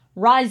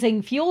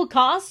Rising fuel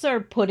costs are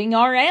putting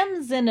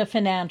RMs in a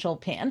financial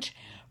pinch.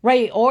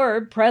 Ray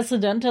Ord,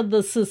 president of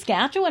the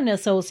Saskatchewan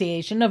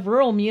Association of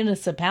Rural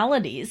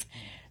Municipalities,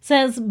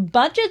 says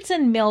budgets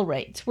and mill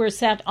rates were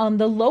set on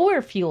the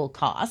lower fuel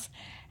costs,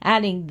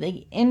 adding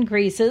the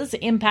increases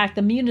impact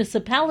the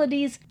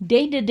municipality's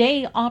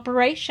day-to-day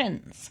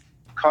operations.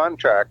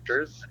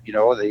 Contractors,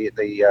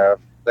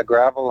 the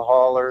gravel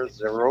haulers,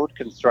 the road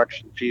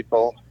construction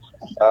people,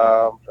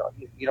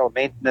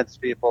 maintenance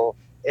people,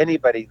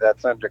 anybody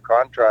that's under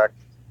contract,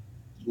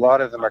 a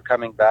lot of them are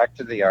coming back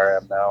to the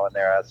RM now, and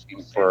they're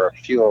asking for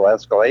fuel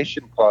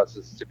escalation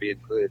clauses to be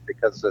included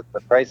because the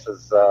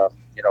prices,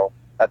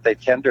 that they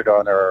tendered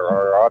on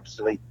are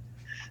obsolete.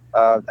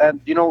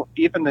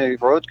 Even the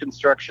road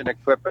construction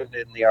equipment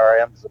in the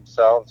RMs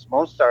themselves,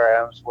 most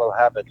RMs will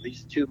have at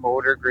least 2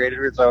 motor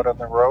graders out on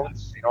the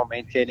roads,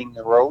 maintaining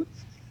the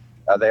roads.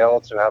 They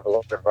also have a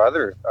lot of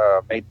other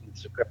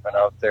maintenance equipment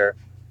out there.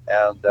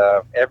 And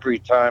every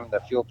time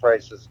the fuel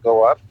prices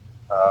go up,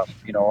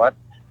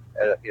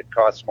 it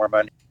costs more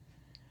money.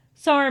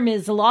 SARM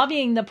is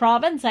lobbying the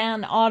province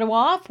and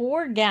Ottawa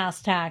for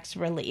gas tax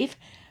relief,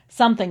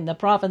 something the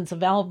province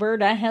of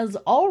Alberta has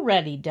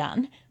already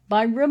done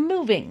by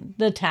removing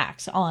the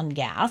tax on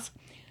gas.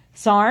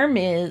 SARM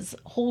is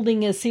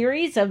holding a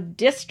series of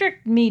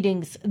district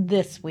meetings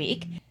this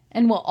week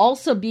and will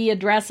also be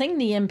addressing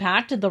the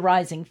impact of the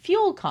rising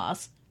fuel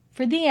costs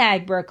for the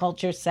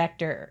agriculture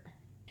sector.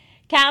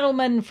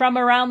 Cattlemen from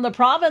around the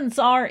province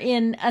are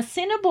in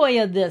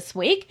Assiniboia this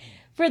week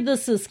for the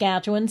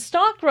Saskatchewan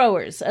Stock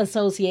Growers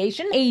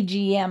Association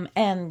AGM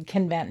and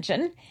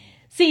Convention.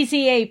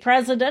 CCA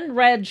President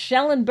Red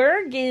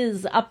Schellenberg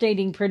is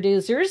updating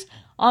producers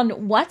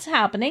on what's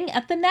happening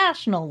at the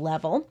national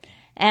level.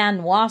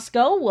 Ann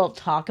Wasco will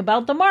talk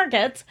about the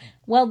markets,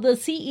 while the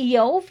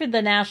CEO for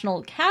the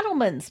National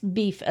Cattlemen's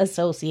Beef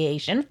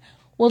Association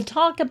will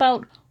talk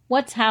about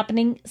what's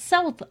happening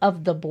south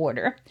of the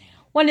border.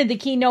 One of the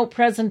keynote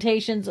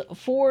presentations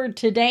for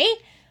today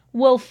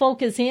will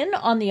focus in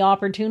on the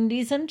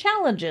opportunities and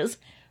challenges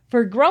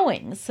for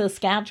growing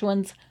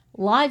Saskatchewan's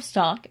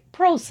livestock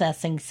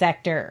processing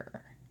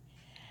sector.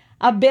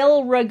 A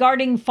bill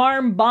regarding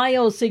farm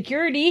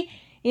biosecurity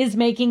is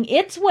making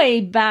its way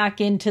back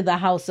into the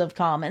House of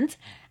Commons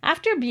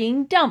after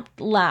being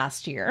dumped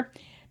last year.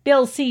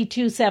 Bill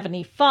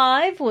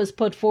C-275 was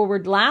put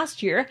forward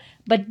last year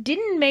but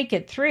didn't make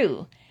it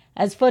through,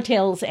 as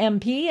Foothills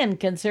MP and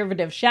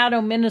Conservative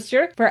Shadow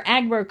Minister for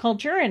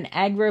Agriculture and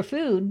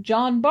Agri-Food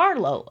John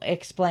Barlow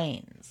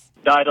explains.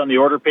 Died on the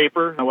order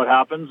paper and what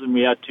happens, and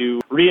we had to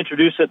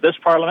reintroduce it this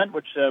Parliament,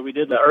 which we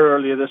did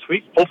earlier this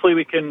week. Hopefully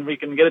we can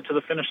get it to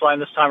the finish line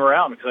this time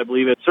around, because I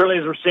believe it certainly,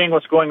 as we're seeing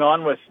what's going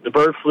on with the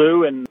bird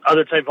flu and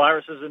other type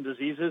viruses and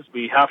diseases,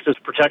 we have to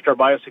protect our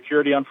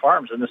biosecurity on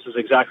farms, and this is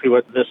exactly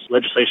what this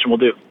legislation will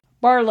do.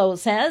 Barlow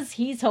says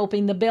he's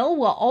hoping the bill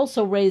will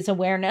also raise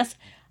awareness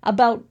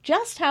about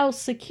just how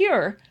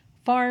secure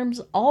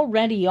farms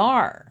already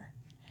are.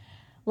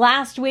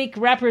 Last week,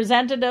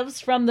 representatives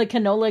from the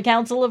Canola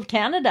Council of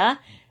Canada,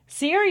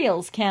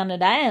 Cereals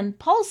Canada, and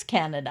Pulse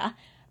Canada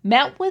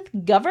met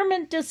with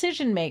government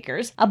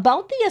decision-makers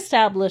about the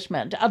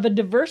establishment of a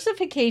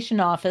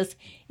diversification office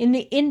in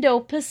the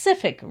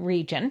Indo-Pacific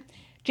region.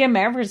 Jim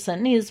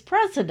Everson is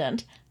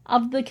president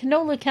of the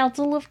Canola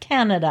Council of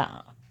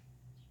Canada.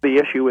 The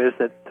issue is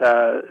that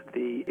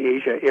the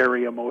Asia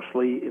area,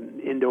 mostly in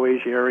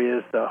Indo-Asia area,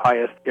 is the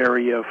highest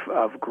area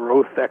of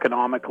growth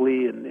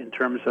economically in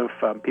terms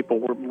of people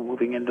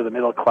moving into the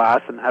middle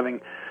class and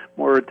having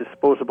more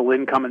disposable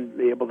income and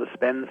be able to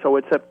spend. So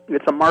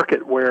it's a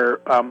market where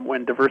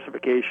when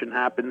diversification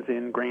happens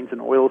in grains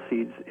and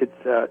oilseeds,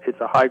 it's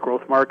a high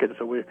growth market.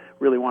 So we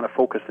really want to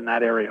focus in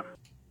that area.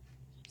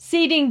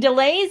 Seeding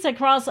delays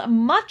across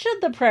much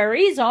of the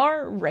prairies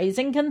are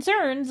raising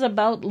concerns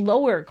about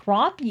lower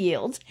crop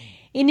yields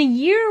in a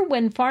year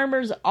when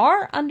farmers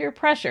are under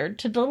pressure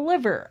to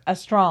deliver a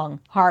strong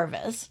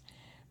harvest.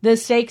 The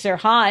stakes are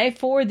high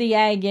for the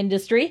ag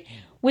industry,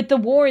 with the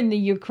war in the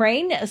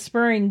Ukraine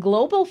spurring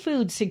global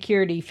food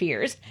security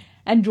fears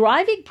and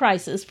driving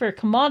prices for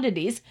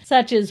commodities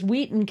such as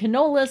wheat and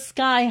canola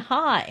sky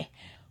high.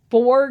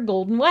 For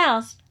Golden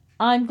West,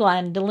 I'm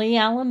Glendalee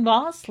Allen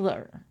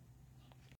Vossler.